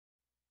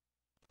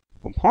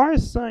From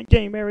hardest Sonic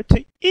game ever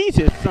to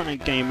easiest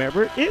Sonic game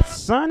ever, it's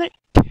Sonic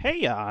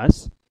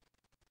Chaos.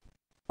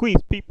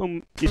 Greetings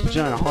people, it's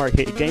John, a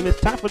hard-hitting game. It's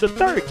time for the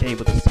third game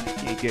of the Sonic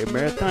Game Gear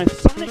Marathon,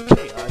 Sonic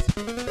Chaos.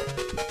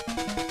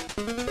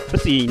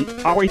 Let's see,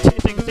 already 10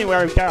 seconds in where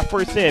I got our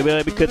first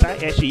set, because I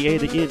actually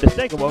added in the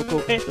second vocal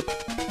and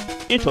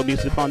the intro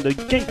music on the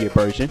Game Gear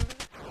version.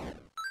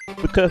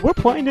 Because we're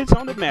playing this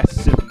on the Master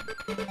System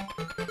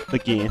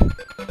again.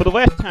 For the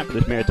last time for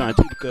this marathon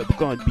too, because we're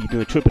going to be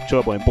doing Triple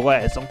Trouble and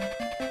Blast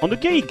on the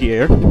Game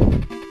Gear.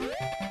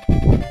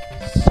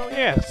 So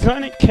yeah,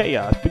 Sonic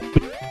Chaos.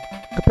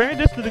 Comparing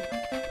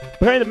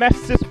the Master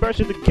System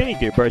version to the Game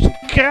Gear version,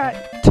 god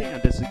damn,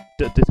 this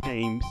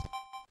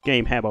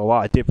game have a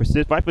lot of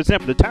differences. Like for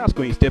example, the tile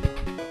screen is different,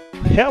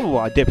 hell of a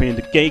lot different in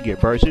the Game Gear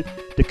version.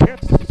 The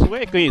character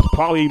selection is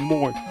probably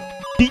more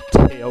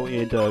detailed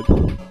in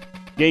the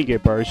Game Gear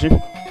version.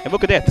 And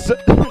look at that,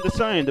 the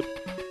sun,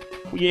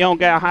 when you don't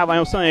got a highlight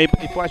on sun, it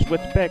flashes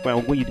with the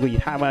background. When you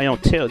highlight on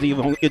tails,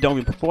 it don't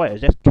even flash.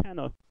 That's kind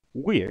of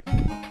weird.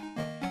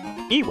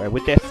 Anyway,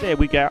 with that said,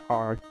 we got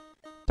our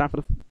time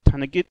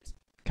to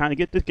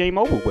get this game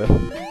over with.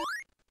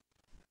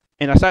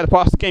 And I decided to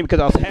pause the game because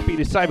I was happy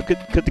to decide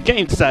because the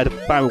game decided to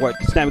finally work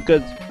this time.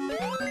 Because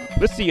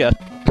let's see, well,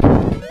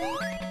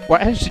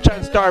 I actually tried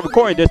to start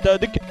recording this.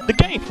 The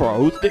game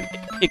froze.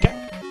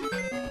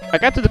 I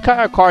got to the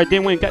card,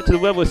 then when it got to the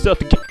level itself,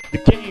 the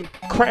game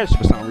crashed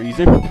for some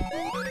reason.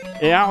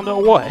 And I don't know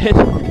what.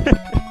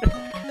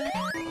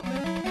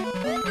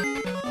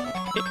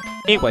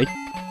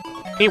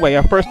 Anyway,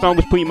 our first zone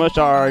was pretty much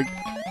our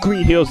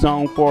Green Hill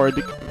zone for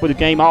the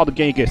game. All the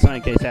Game Gear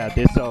Sonic games have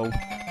this, so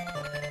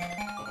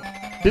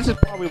this is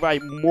probably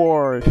like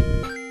more.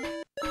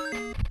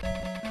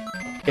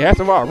 It has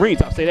a lot of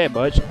rings, I'll say that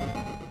much.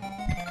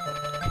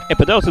 And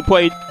for those who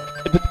played,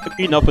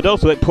 for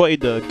those who had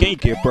played the Game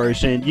Gear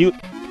version, you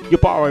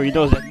probably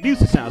know that the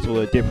music sounds a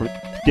little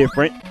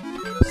different.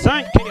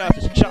 Sonic Chaos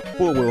is chock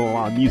full with a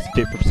lot of music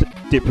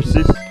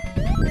differences.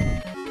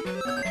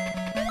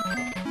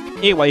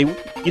 Anyway,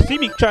 you see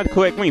me trying to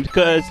collect rings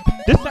because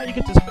this is how you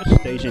get to the special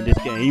stage in this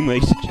game,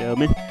 ladies and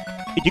gentlemen.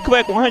 If you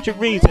collect 100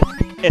 rings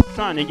as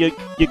Sonic, you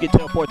get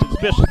teleported to the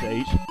special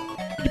stage.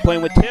 If you're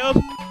playing with Tails,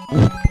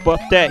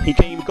 fuck that, he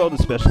can't even go to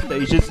the special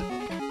stages.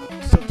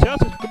 So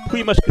Tails is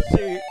pretty much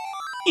considered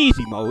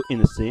easy mode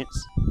in a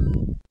sense.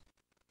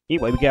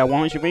 Anyway, we got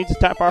 100 rings to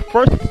top our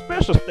first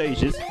special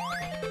stages.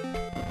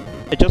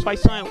 And just like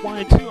Sonic 1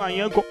 and 2, I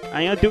am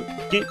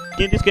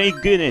getting this game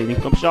good ending.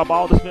 I'm gonna show up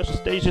all the special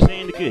stages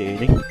and the good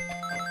ending.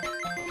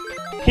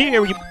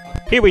 Here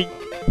we.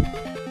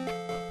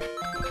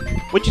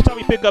 What you saw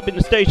me pick up in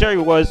the stage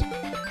area was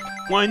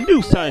one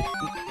new Sonic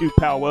new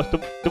power-ups,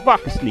 the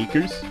Rocket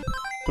Sneakers.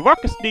 The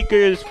Rocket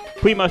Sneakers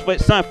pretty much let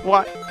Sonic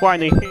fly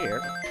in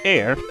the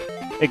air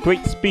at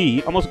great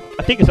speed.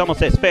 I think it's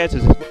almost as fast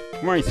as his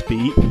running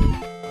speed.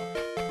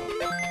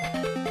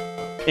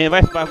 And it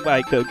lasts about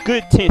like a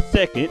good 10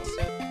 seconds.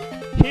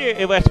 Here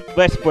it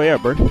lasts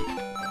forever.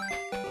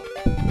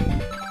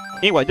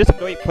 Anyway, this is a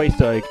great place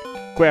to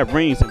grab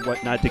rings and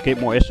whatnot to get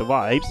more extra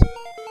lives.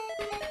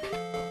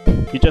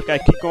 You just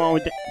gotta keep going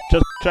with it.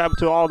 Just travel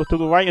to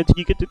the right until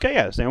you get to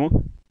Chaos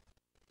Emerald.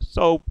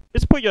 So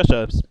it's pretty much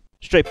a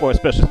straightforward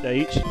special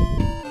stage.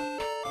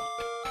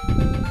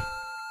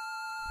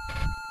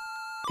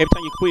 Every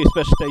time you complete a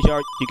special stage,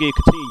 you get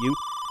to continue.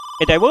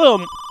 And that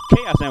little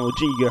Chaos Emerald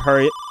gene you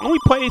heard only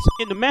plays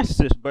in the Master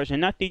System version,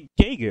 not the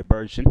Game Gear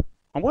version.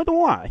 I wonder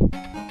why.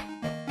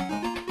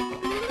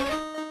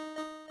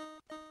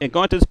 And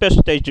going to the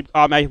special stage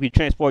automatically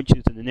transports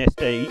you to the next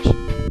stage.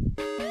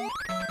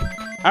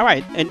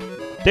 Alright, and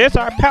there's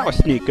our Power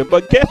Sneaker,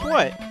 but guess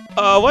what?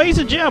 Ladies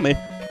and gentlemen,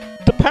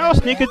 the Power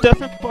Sneaker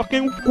doesn't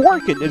fucking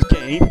work in this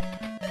game.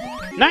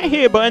 Not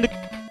here, but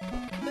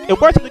it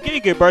works in the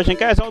Game Gear version,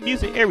 guys, all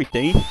music,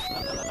 everything.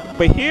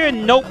 But here,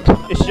 nope,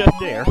 it's just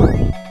there.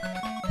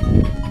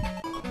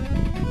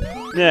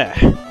 Yeah,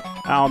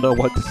 I don't know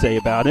what to say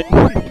about it.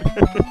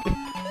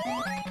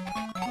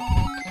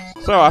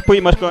 So I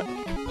pretty much got.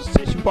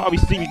 Since you already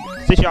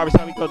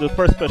saw me go to the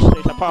first special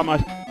stage, I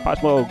probably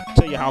might well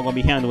tell you how I'm gonna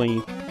be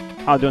handling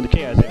how I'm doing the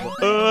Chaos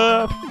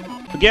Emerald.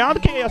 Again, all the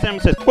Chaos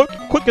Emerald says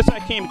quick as I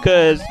can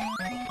because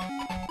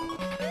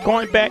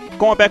going back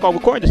on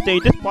recording the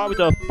stage, this is probably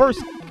the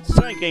first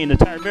Sonic game in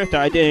the entire marathon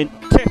I did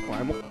in test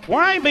run.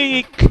 Why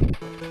me?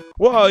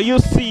 Well, you'll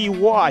see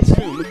why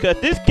soon because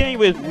this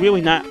game is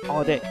really not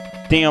all that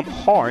damn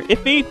hard.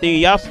 If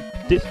anything,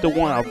 this is the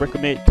one I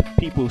recommend to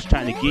people who's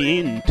trying to get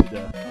into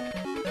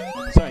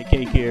the Sonic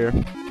Game Gear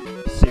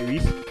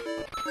series.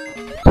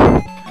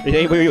 It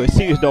ain't really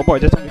serious no more.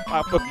 There's only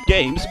 5 fucking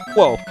games.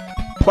 Well,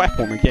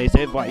 platformer games.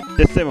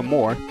 There's 7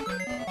 more.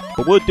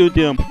 But we'll do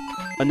them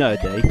another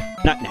day.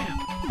 Not now.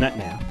 Not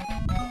now.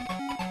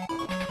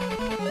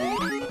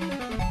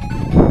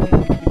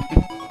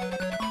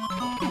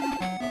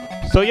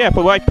 So yeah,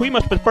 for like pretty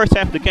much for the first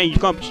half of the game, you're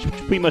gonna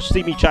pretty much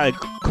see me try to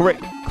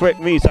correct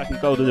me so I can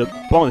go to the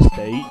bonus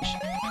stage.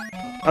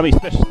 I mean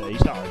special stage.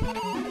 Sorry.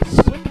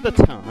 Slip of the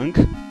tongue.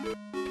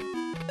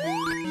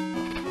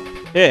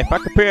 Yeah, if I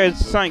compare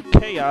Sonic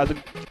Chaos,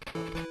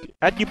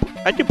 I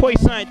can play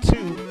Sonic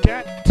 2.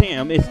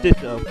 Goddamn, it's this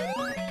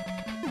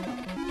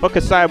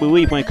fucking side we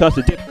leave when it comes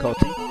to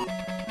difficulty.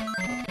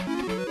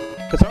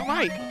 Cause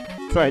unlike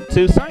Sonic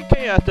 2, Sonic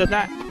Chaos does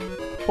not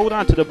hold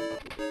on to the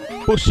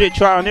bullshit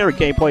trial and error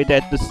gameplay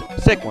that the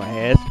second one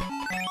has.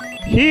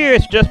 Here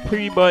it's just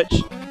pretty much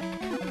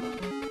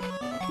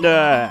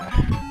I'd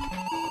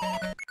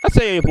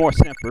say it's more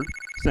simple.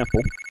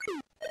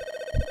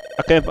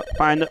 I couldn't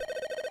find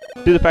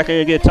due to the fact I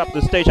couldn't get to the top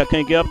of the stage, I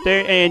couldn't get up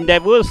there, and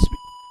that was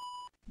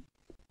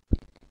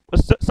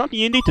something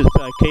unique to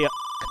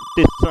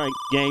this Sonic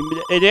game.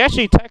 It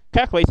actually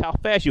calculates how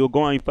fast you were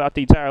going throughout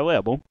the entire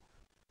level.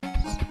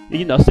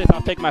 You know, since I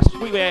was taking my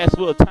sweet ass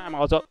little time, I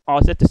was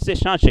at the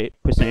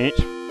 600%.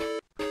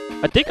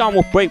 I think I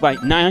almost break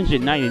like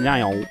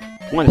 999 on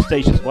one of the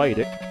stages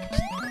later.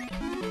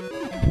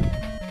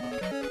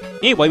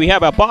 Anyway, we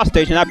have our boss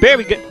stage, and I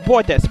barely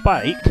avoid that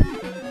spike.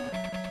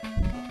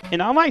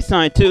 And I like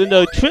Sonic 2.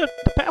 The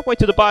pathway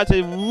to the boss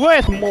is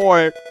much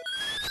more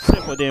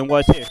simple than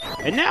what's here.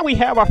 And now we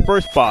have our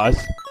first boss,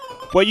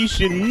 where you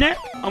should never,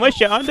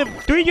 unless you're under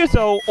 3 years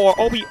old or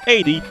over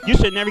 80, you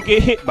should never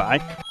get hit by.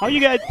 All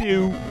you gotta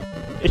do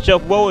is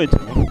just roll into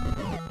him.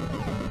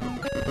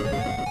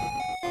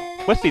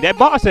 Let's see, that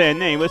boss had a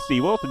name. Let's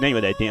see, what's the name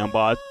of that damn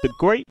boss? The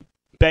Great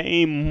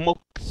Bane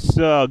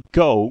Moxa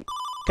Gold.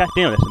 God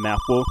damn, that's a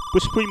mouthful.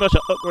 Which is pretty much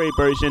an upgraded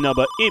version of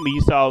an enemy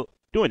you saw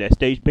during that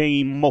stage,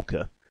 Bane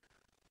Mocha.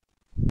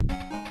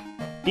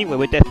 Anyway,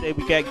 with that said,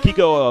 we got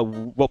Giga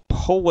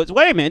Rapolas.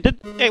 Wait a minute,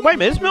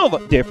 it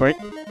smells different.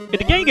 In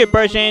the Game Gear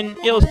version,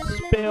 it'll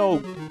spell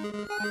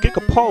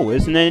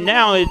Gigapolis, and then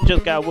now it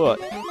just got what?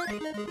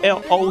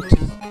 L-O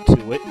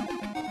to it.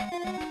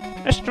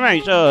 That's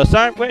strange.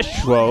 Sonic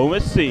Retro,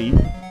 let's see.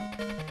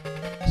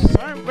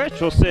 Sonic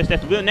Retro says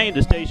that the real name of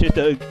the stage is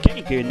the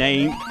Game Gear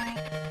name,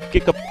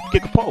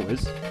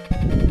 Gigapolis.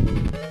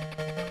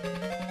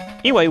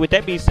 Anyway, with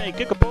that being said,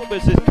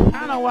 Gigapolis is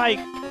kind of like,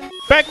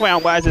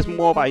 background-wise, it's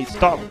more like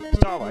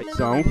Starlight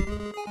Zone.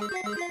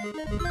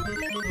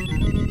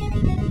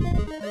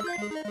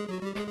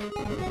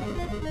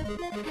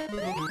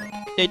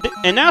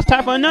 And now it's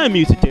time for another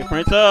music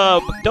difference.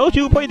 Those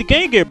who play the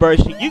Game Gear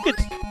version,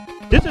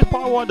 this is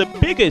probably one of the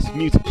biggest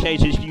music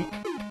changes in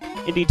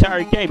the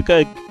entire game,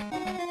 because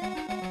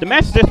the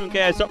Master System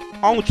gets its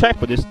own track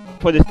for this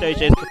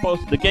stage as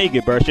opposed to the Game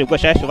Gear version,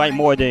 which I actually like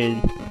more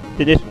than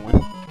this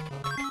one,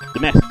 the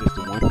Master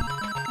System one.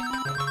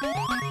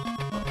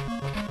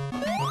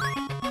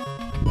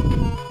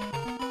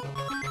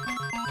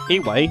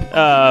 Anyway,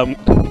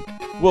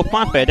 well,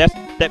 fun fact,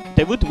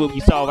 that root loop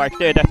you saw right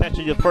there, that's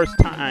actually the first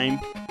time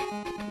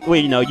where,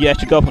 you know, you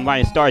actually go from right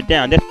and start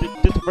down. This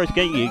is the first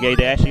Game Gear game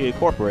that actually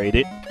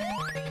incorporated.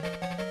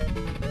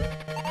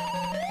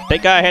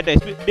 Thank God I had that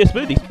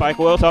smoothie spike,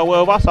 well, so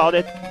well, I saw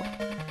that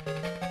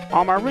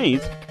on my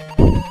rings.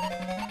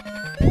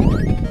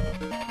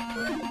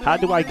 How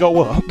do I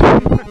go up?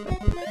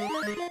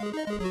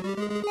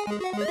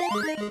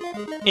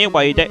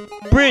 Anyway, that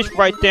bridge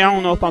right there, I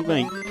don't know if I'm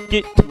going to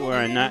get to it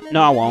or not.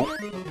 No, I won't.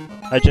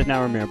 I just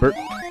now remembered.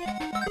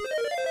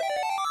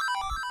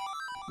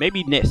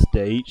 Maybe next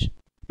stage,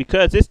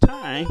 because it's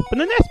time for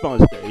the next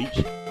bonus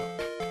stage.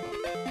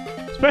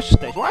 Special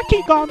stage. Why I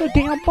keep going to the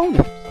damn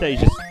bonus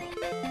stages?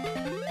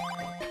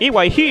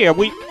 Anyway, here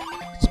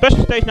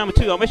special stage number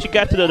 2. Unless you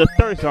got to the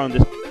third zone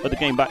of the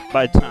game by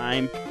the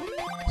time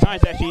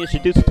Sonic's actually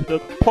introduced to the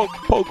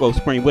Pogo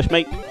Spring, which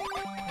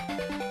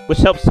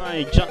helps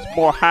Sonic jump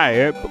more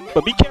higher.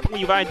 But be careful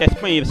when you ride that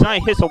spring. If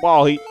Sonic hits a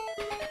wall,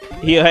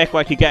 he'll act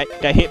like he got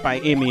hit by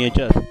an enemy and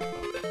just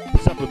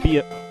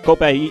go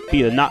back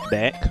be a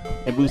knockback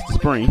and boost the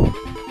spring.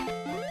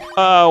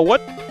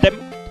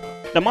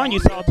 The mon you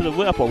saw to the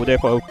left over there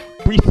for a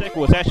brief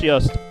second was actually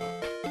a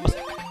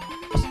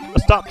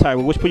stop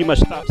timer, which pretty much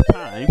stops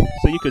time.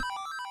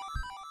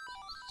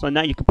 So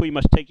now you can pretty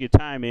much take your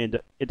time in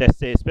that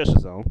said special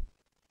zone.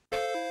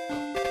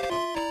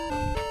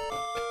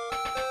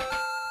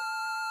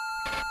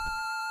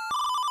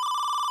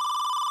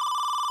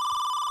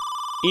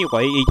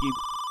 Anyway,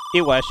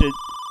 in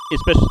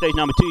special stage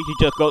number 2, you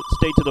just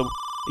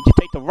if you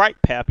take the right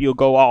path, you'll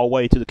go all the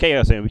way to the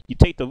Chaos Area. If you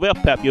take the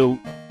left path, you'll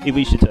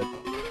reach into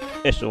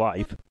extra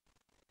life.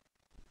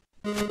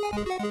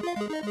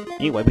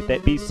 Anyway, with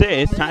that being said,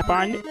 it's time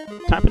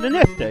for the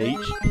next stage.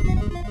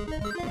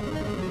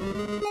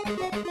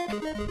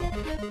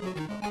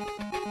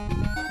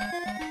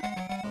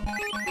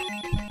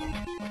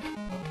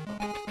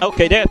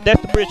 Okay,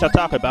 that's the bridge I'm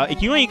talking about.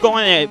 If you ain't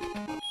going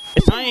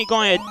if Sonic ain't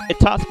going at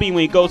top speed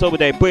when he goes over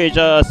that bridge,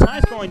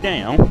 Sonic's going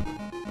down.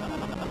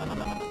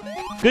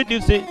 Good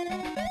news for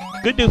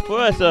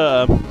us,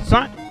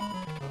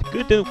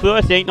 good news for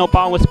us, there ain't no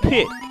bottomless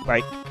pit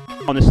right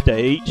on the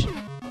stage.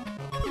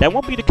 That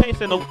won't be the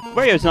case in the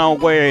radio zone,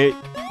 where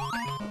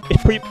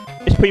it's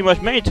pretty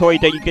much mandatory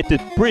that you get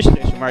this bridge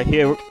section right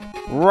here.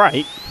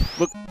 Right.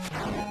 Look.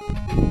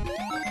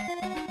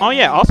 Oh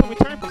yeah, also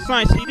returning from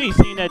Sonic CD,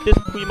 seeing that this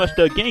is pretty much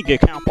the Game Gear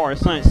counterpart of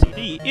Sonic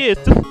CD, is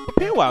the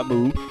Pillwhop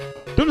move.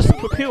 Through the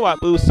super peel out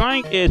boost,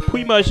 Sonic is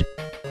pretty much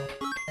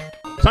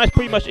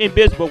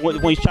invisible when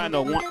he's trying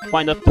to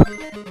wind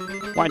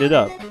it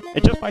up.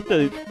 And just like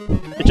the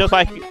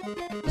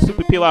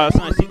super peel out of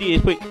Sonic CD,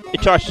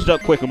 it charges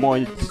up quicker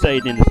more say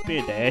than the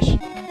spin dash.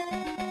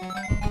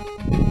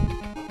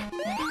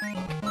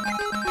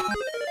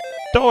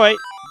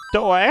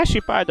 Though I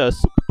actually find the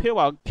super peel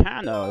out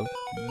kind of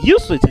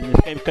useless in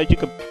this game because you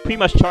can pretty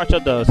much charge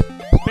up the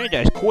spin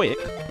dash quick.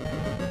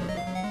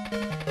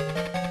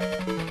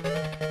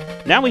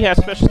 Now we have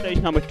special stage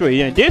number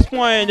 3, and this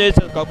one is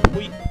a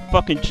complete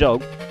fucking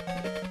joke.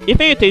 If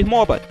anything, it's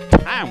more of a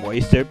time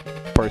waster,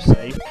 per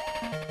se.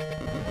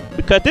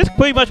 Because this is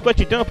pretty much what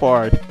you're doing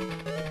for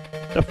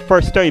the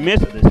first 30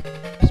 minutes of this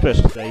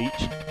special stage.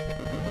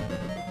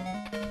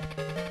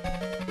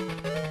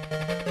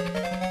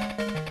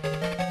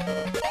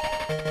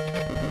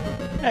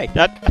 Hey,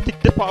 I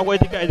think this part where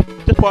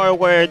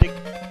the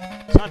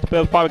Sonic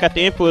Bell probably got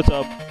the influence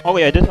of, oh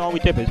yeah, this is the only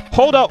difference.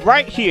 Hold up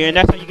right here, and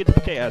that's how you get the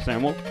Chaos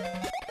Emerald.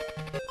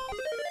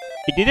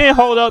 If you didn't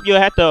hold up, you'll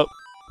have to.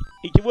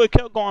 If you would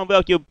kept going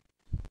well, you'll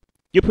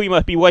pretty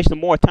much be wasting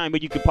more time,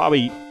 but you could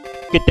probably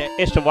get that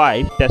extra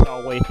life. That's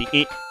all the way at the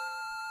end,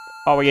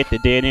 all the way at the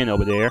dead end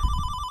over there.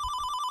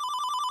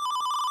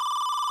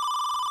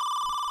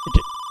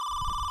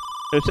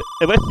 Let's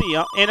see,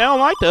 and I don't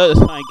like the other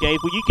Sonic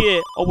games where you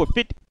get over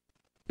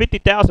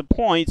 50,000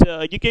 points.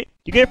 You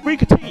get free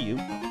continue.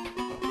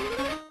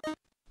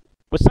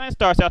 When Sonic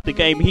starts out the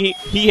game,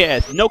 he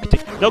has no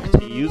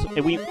continues,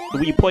 and when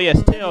you play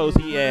as Tails,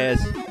 he has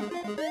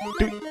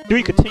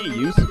three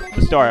continues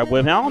to start out with.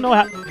 And I don't know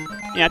how.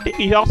 Yeah, I think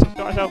he also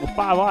starts out with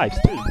 5 lives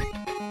too.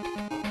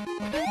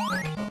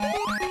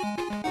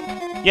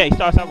 Yeah, he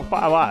starts out with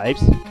 5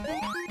 lives.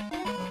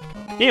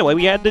 Anyway,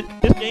 we had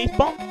this game's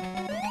bump,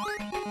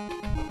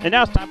 and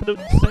now it's time for the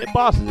set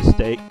bosses of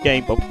this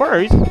game. But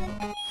first,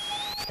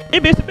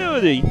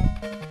 invincibility.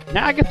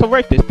 Now I get to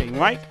wreck this thing,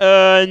 right?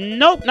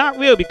 Nope, not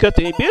really, because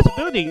the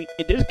invisibility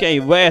in this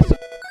game lasts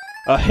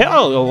a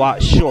hell of a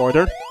lot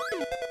shorter.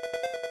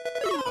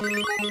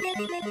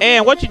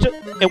 And what you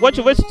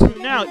listen to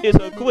now is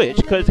a glitch,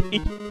 because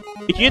if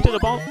you enter the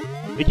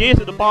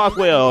boss,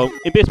 well,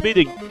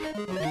 invisibility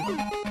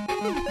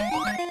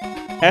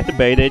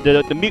activated,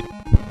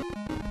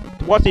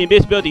 once the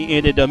invisibility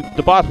ended,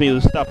 the boss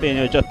music stopped in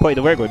and just play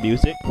the regular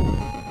music.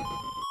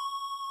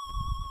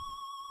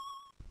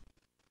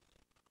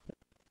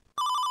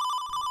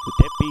 With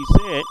that being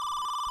said,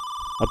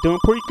 I'm doing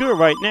pretty good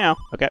right now.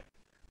 I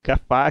got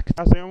 5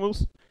 Chaos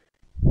Emeralds,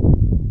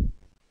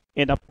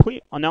 and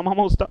I'm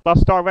almost about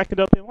to start racking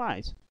up in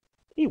lives.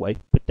 Anyway,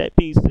 with that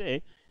being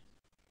said,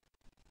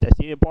 that's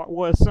the end of part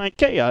 1 of Sonic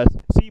Chaos.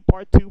 See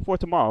part 2 for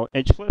tomorrow,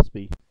 and trust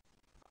me,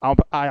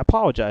 I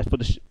apologize for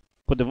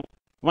the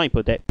length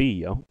of that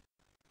video.